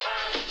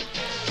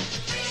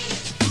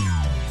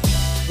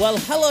Well,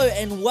 hello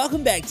and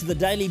welcome back to the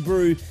Daily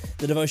Brew,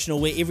 the devotional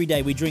where every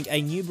day we drink a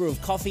new brew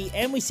of coffee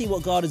and we see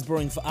what God is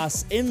brewing for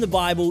us in the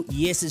Bible.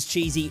 Yes, it's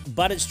cheesy,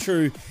 but it's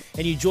true.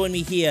 And you join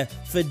me here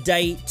for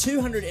day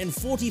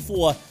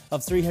 244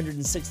 of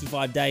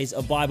 365 days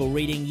of Bible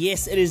reading.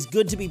 Yes, it is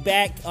good to be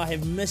back. I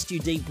have missed you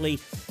deeply.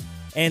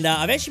 And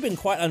I've actually been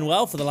quite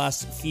unwell for the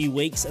last few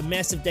weeks. A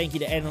massive thank you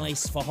to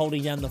Annalise for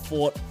holding down the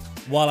fort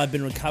while I've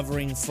been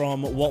recovering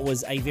from what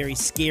was a very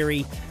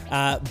scary,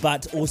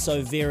 but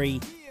also very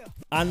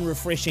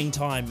unrefreshing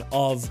time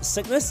of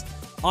sickness.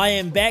 I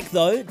am back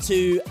though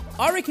to,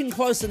 I reckon,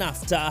 close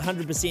enough to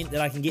 100%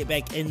 that I can get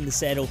back in the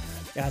saddle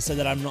so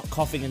that I'm not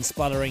coughing and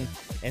spluttering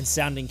and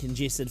sounding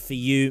congested for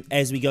you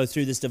as we go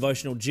through this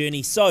devotional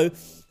journey. So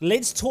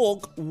let's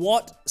talk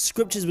what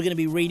scriptures we're going to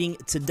be reading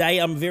today.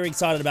 I'm very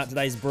excited about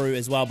today's brew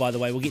as well, by the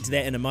way. We'll get to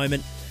that in a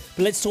moment.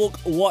 But let's talk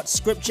what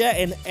scripture,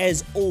 and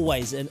as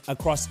always, and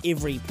across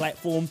every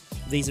platform,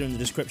 these are in the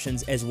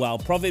descriptions as well.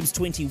 Proverbs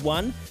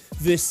 21,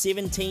 verse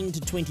 17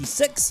 to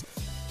 26,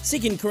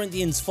 2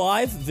 Corinthians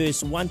 5,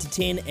 verse 1 to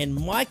 10, and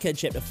Micah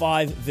chapter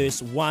 5,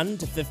 verse 1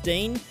 to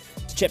 15,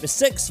 to chapter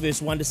 6,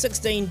 verse 1 to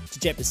 16, to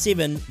chapter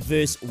 7,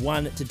 verse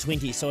 1 to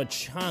 20. So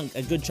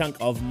a good chunk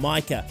of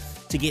Micah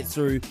to get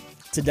through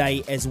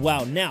today as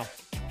well. Now,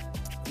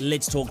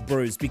 let's talk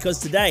brews, because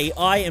today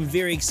I am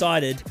very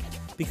excited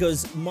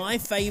because my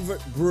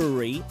favorite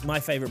brewery,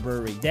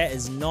 that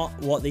is not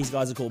what these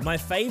guys are called. My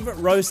favorite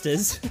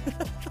roasters,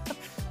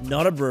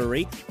 not a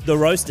brewery, the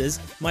roasters,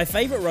 my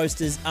favorite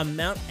roasters are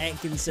Mount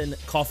Atkinson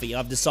Coffee.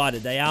 I've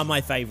decided they are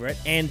my favorite,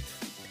 and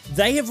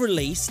they have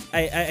released,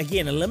 a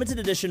limited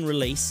edition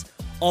release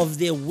of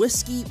their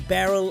whiskey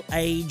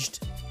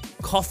barrel-aged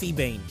coffee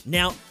bean.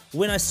 Now,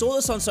 when I saw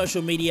this on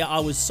social media, I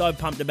was so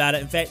pumped about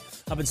it. In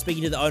fact, I've been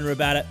speaking to the owner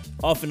about it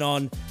off and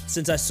on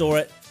since I saw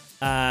it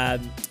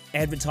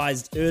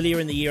advertised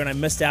earlier in the year, and I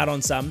missed out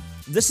on some.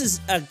 This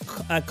is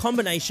a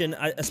combination,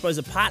 I suppose,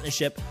 a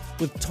partnership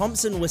with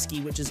Thompson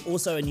Whiskey, which is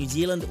also a New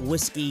Zealand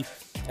whiskey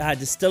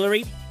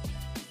distillery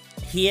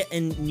here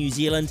in New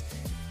Zealand.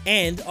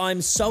 And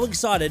I'm so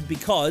excited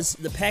because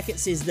the packet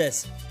says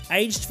this: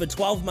 aged for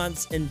 12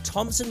 months in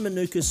Thompson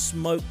Manuka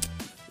smoked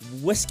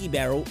whiskey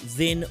barrel,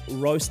 then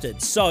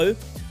roasted. So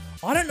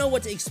I don't know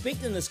what to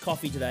expect in this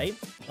coffee today.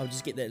 I'll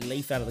just get that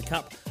leaf out of the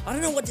cup. I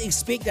don't know what to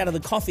expect out of the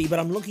coffee, but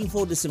I'm looking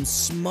forward to some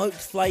smoked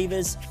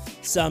flavors,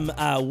 some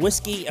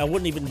whiskey. I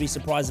wouldn't even be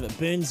surprised if it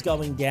burns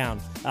going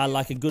down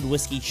like a good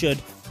whiskey should.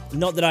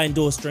 Not that I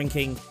endorse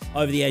drinking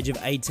over the age of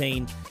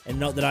 18, and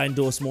not that I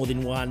endorse more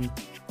than one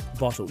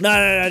bottle.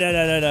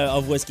 No,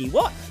 of whiskey.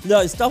 What?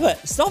 No, stop it.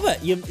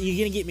 You're going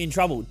to get me in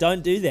trouble.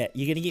 Don't do that.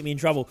 You're going to get me in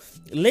trouble.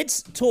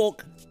 Let's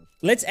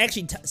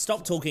actually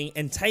stop talking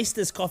and taste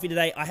this coffee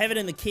today. I have it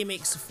in the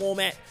Chemex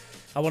format.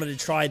 I wanted to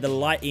try the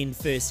light end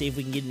first, see if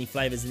we can get any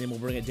flavors, and then we'll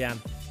bring it down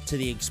to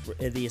the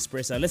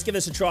espresso. Let's give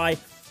this a try.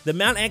 The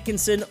Mount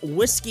Atkinson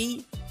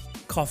Whiskey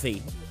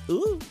Coffee.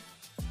 Ooh.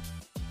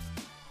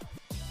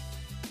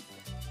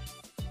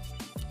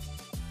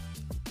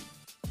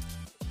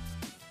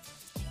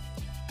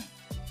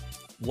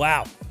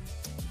 Wow.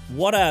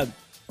 What a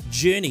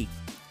journey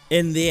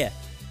in there.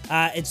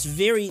 It's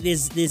very,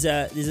 there's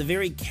a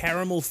very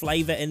caramel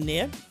flavor in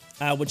there,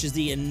 which is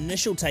the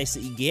initial taste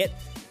that you get.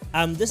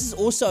 This is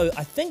also,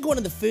 I think, one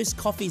of the first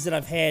coffees that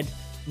I've had,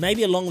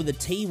 maybe along with the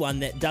tea one,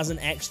 that doesn't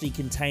actually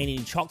contain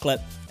any chocolate.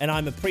 And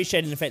I'm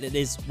appreciating the fact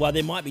that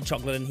there might be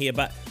chocolate in here,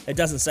 but it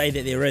doesn't say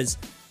that there is.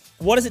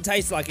 What does it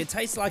taste like? It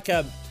tastes like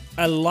a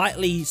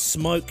lightly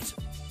smoked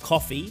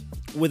coffee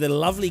with a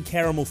lovely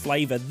caramel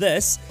flavor.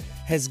 This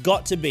has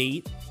got to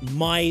be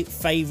my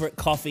favorite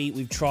coffee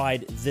we've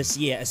tried this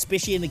year,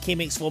 especially in the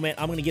Chemex format.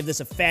 I'm going to give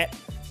this a fat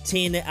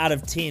 10 out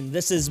of 10.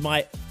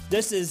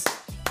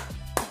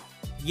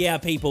 Yeah,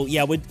 people.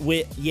 Yeah,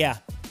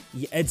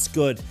 it's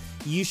good.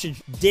 You should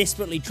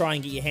desperately try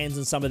and get your hands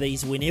on some of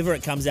these whenever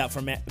it comes out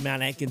from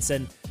Mount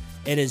Atkinson.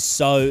 It is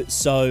so,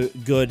 so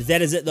good.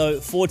 That is it, though,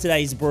 for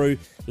today's brew.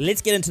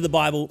 Let's get into the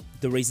Bible,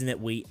 the reason that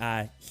we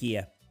are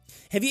here.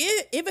 Have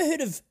you ever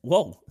heard of...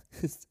 Whoa,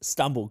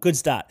 stumble. Good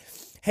start.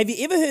 Have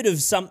you ever heard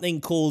of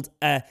something called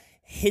a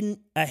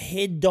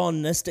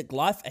hedonistic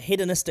life?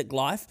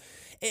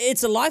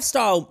 It's a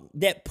lifestyle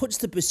that puts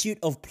the pursuit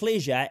of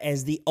pleasure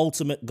as the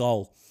ultimate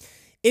goal.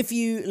 If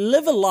you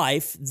live a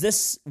life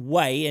this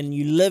way and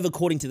you live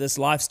according to this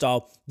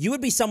lifestyle, you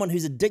would be someone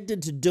who's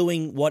addicted to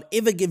doing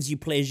whatever gives you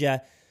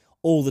pleasure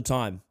all the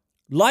time.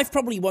 Life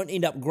probably won't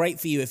end up great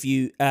for you if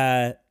you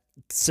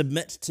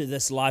submit to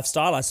this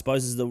lifestyle, I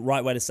suppose is the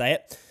right way to say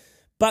it.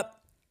 But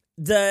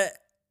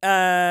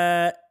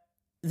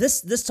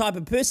this type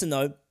of person,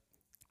 though,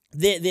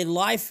 their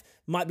life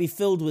might be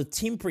filled with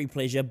temporary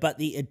pleasure, but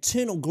the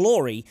eternal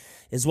glory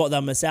is what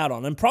they'll miss out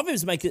on. And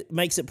Proverbs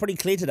makes it pretty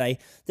clear today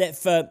that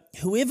for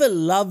whoever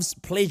loves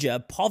pleasure,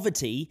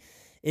 poverty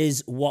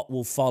is what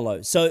will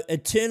follow. So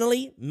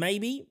eternally,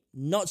 maybe,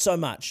 not so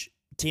much.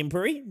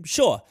 Temporary,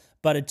 sure,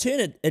 but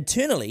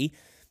eternally,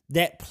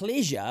 that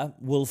pleasure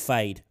will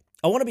fade.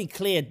 I want to be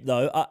clear,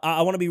 though.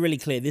 I want to be really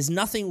clear. There's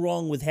nothing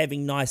wrong with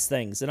having nice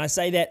things. And I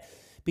say that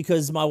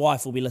because my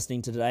wife will be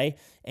listening to today,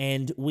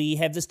 and we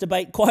have this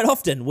debate quite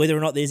often, whether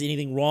or not there's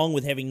anything wrong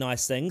with having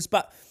nice things,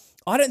 but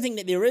I don't think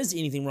that there is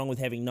anything wrong with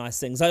having nice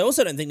things. I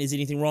also don't think there's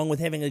anything wrong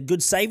with having a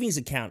good savings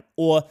account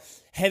or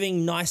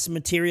having nice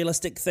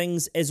materialistic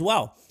things as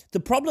well. The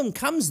problem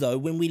comes, though,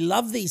 when we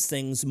love these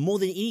things more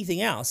than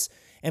anything else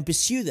and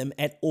pursue them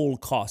at all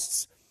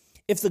costs.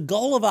 If the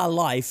goal of our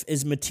life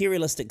is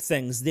materialistic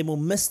things, then we'll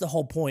miss the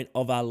whole point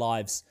of our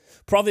lives.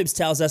 Proverbs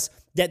tells us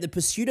that the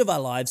pursuit of our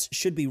lives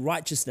should be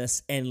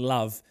righteousness and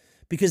love,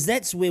 because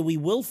that's where we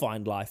will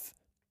find life.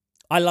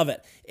 I love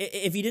it.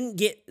 If you didn't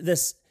get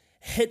this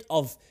hit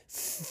of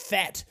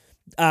fat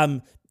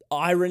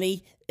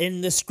irony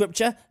in the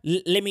scripture,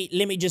 let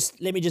me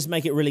just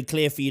make it really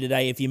clear for you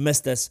today, if you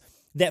missed this,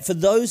 that for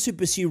those who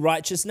pursue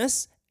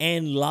righteousness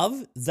and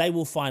love, they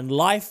will find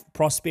life,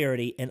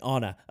 prosperity, and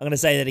honor. I'm going to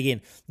say that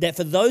again. That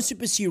for those who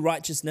pursue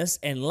righteousness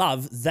and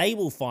love, they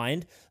will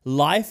find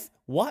life,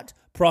 what?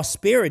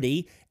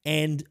 Prosperity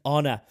and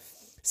honor.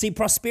 See,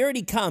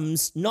 prosperity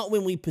comes not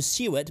when we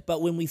pursue it,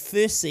 but when we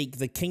first seek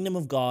the kingdom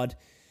of God,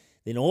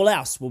 then all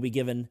else will be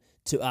given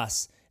to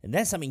us. And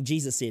that's something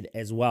Jesus said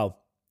as well.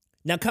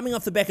 Now, coming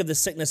off the back of the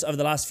sickness over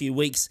the last few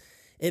weeks,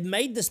 it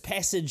made this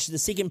passage, the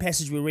second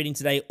passage we're reading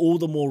today, all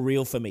the more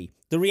real for me.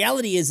 The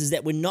reality is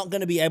that we're not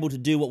going to be able to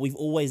do what we've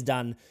always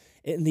done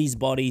in these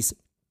bodies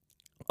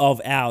of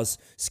ours.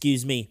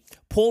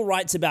 Paul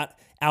writes about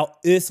our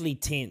earthly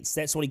tents.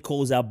 That's what he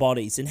calls our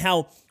bodies, and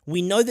how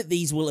we know that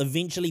these will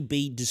eventually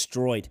be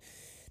destroyed.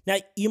 Now,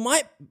 you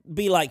might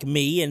be like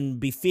me and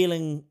be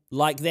feeling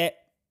like that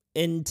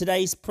in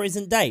today's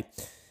present day.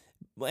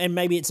 And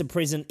maybe it's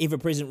a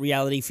ever-present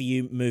reality for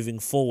you moving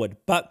forward.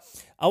 But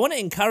I want to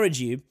encourage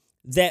you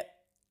that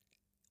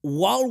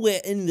while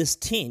we're in this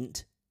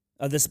tent,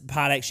 this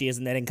part actually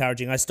isn't that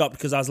encouraging. I stopped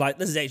because I was like,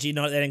 this is actually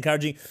not that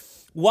encouraging.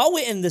 While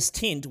we're in this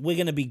tent, we're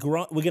going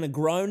to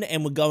groan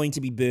and we're going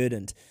to be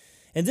burdened.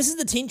 And this is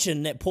the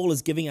tension that Paul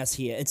is giving us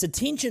here. It's a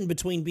tension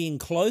between being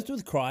clothed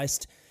with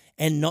Christ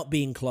and not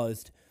being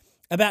clothed.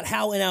 About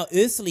how in our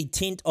earthly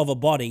tent of a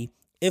body,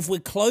 if we're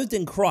clothed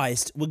in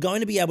Christ, we're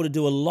going to be able to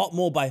do a lot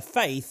more by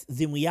faith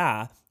than we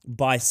are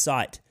by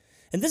sight.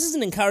 And this is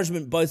an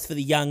encouragement both for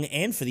the young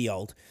and for the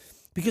old,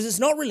 because it's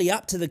not really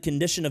up to the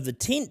condition of the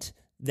tent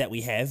that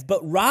we have,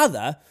 but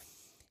rather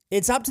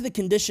it's up to the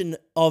condition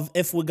of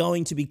if we're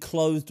going to be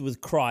clothed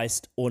with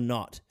Christ or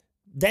not.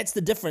 That's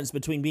the difference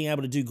between being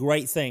able to do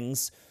great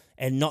things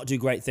and not do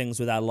great things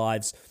with our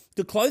lives.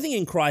 The clothing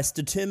in Christ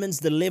determines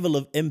the level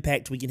of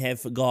impact we can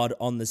have for God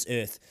on this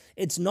earth.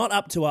 It's not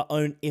up to our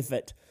own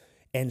effort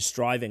and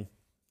striving.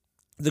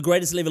 The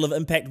greatest level of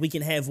impact we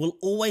can have will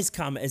always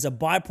come as a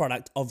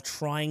byproduct of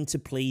trying to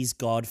please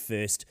God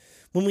first.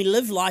 When we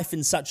live life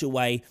in such a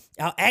way,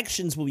 our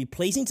actions will be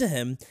pleasing to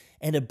Him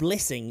and a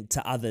blessing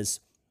to others.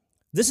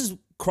 This is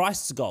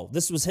Christ's goal.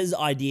 This was His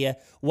idea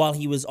while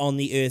He was on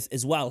the earth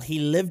as well. He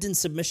lived in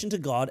submission to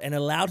God and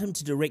allowed Him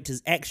to direct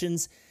His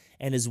actions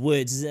and His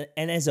words,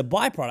 and as a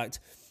byproduct,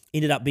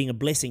 ended up being a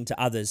blessing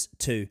to others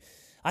too.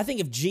 I think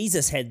if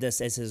Jesus had this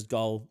as His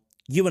goal,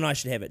 you and I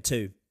should have it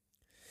too.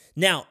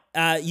 Now,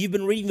 you've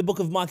been reading the book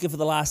of Micah for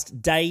the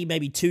last day,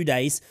 maybe 2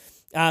 days,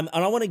 and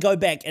I want to go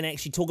back and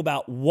actually talk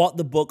about what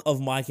the book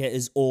of Micah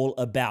is all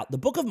about. The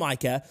book of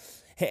Micah,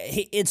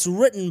 it's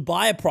written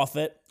by a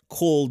prophet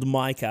called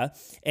Micah,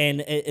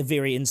 and a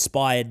very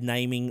inspired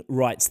naming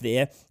rights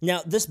there.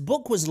 Now, this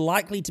book was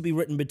likely to be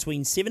written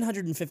between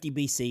 750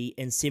 BC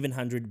and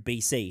 700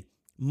 BC.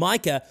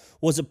 Micah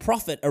was a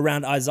prophet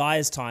around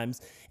Isaiah's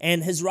times,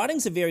 and his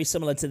writings are very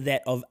similar to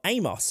that of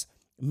Amos.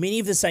 Many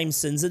of the same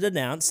sins are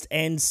denounced,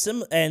 and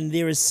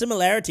there is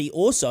similarity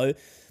also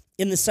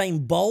in the same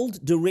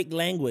bold, direct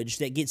language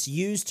that gets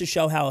used to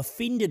show how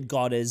offended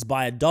God is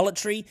by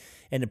idolatry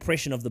and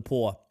oppression of the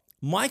poor.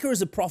 Micah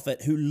is a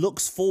prophet who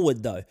looks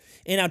forward, though.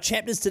 In our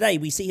chapters today,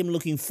 we see him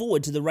looking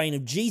forward to the reign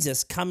of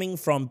Jesus coming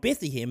from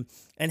Bethlehem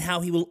and how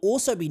he will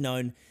also be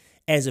known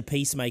as a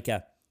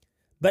peacemaker.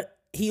 But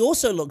he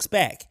also looks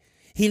back.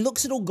 He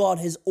looks at all God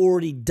has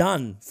already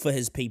done for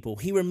his people.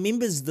 He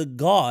remembers the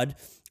God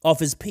of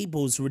his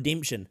people's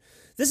redemption.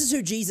 This is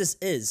who Jesus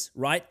is,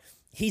 right?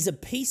 He's a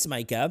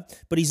peacemaker,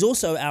 but he's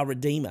also our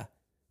Redeemer.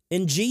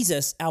 In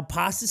Jesus, our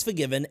past is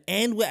forgiven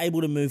and we're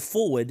able to move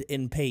forward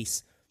in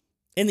peace.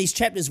 In these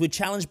chapters, we're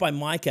challenged by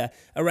Micah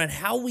around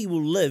how we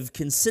will live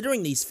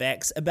considering these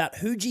facts about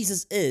who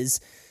Jesus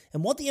is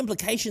and what the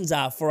implications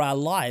are for our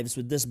lives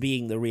with this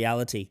being the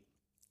reality.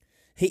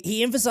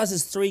 He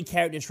emphasizes 3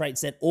 character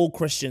traits that all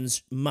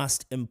Christians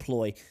must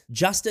employ: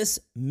 justice,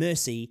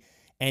 mercy,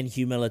 and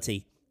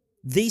humility.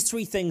 These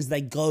 3 things,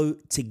 they go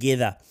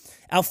together.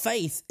 Our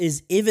faith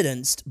is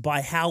evidenced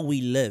by how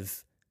we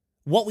live.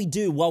 What we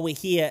do while we're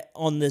here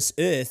on this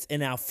earth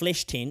in our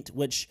flesh tent,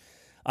 which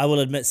I will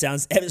admit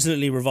sounds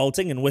absolutely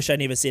revolting and wish I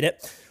never said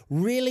it,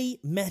 really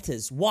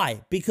matters.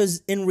 Why?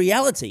 Because in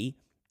reality,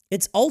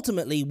 it's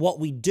ultimately what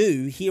we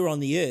do here on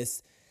the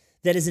earth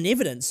that is an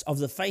evidence of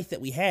the faith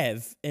that we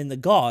have in the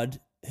God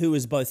who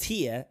is both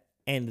here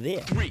and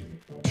there. 3,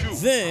 2,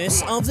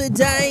 Verse 1. of the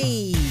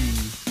day.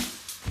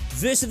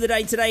 Verse of the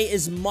day today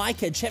is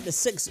Micah chapter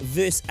 6,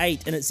 verse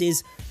 8, and it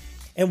says,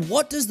 "And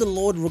what does the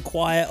Lord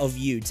require of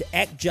you? To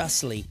act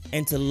justly,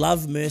 and to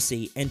love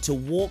mercy, and to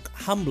walk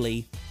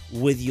humbly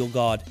with your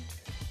God."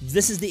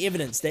 This is the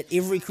evidence that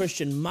every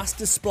Christian must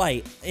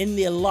display in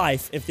their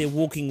life if they're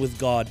walking with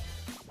God.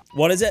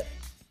 What is it?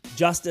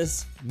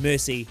 Justice,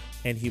 mercy,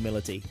 and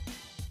humility.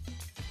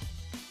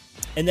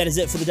 And that is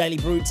it for the Daily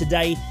Brew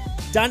today.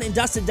 Done and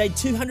dusted, day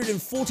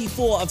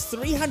 244 of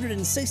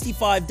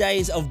 365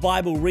 days of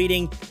Bible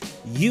reading.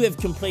 You have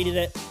completed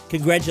it.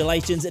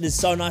 Congratulations. It is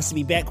so nice to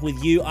be back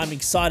with you. I'm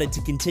excited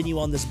to continue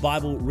on this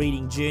Bible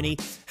reading journey.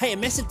 Hey, a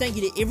massive thank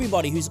you to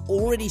everybody who's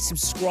already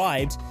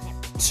subscribed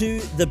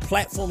to the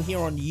platform here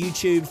on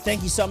YouTube.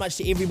 Thank you so much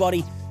to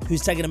everybody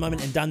who's taken a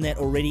moment and done that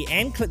already,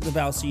 and click the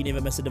bell so you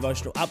never miss a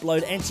devotional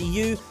upload. And to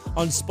you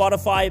on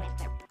Spotify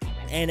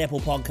and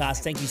Apple Podcasts,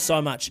 thank you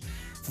so much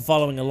for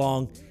following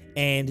along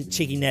and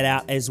checking that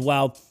out as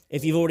well.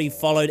 If you've already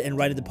followed and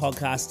rated the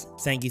podcast,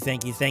 thank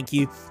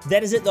you.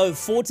 That is it though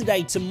for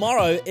today.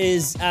 Tomorrow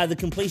is the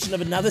completion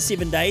of another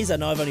 7 days. I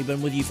know I've only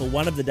been with you for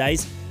one of the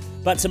days,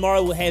 but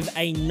tomorrow we'll have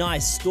a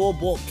nice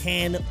store-bought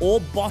can or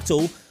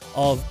bottle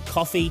of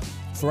coffee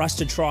for us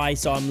to try.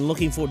 So I'm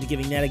looking forward to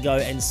giving that a go.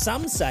 And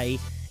some say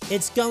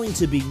it's going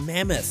to be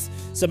mammoth.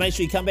 So make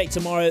sure you come back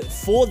tomorrow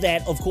for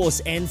that, of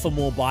course, and for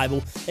more Bible.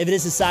 If it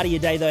is the start of your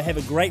day, though, have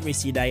a great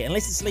rest of your day.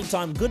 Unless it's sleep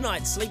time, good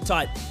night, sleep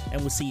tight,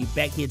 and we'll see you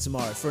back here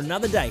tomorrow for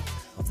another day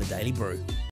of the Daily Brew.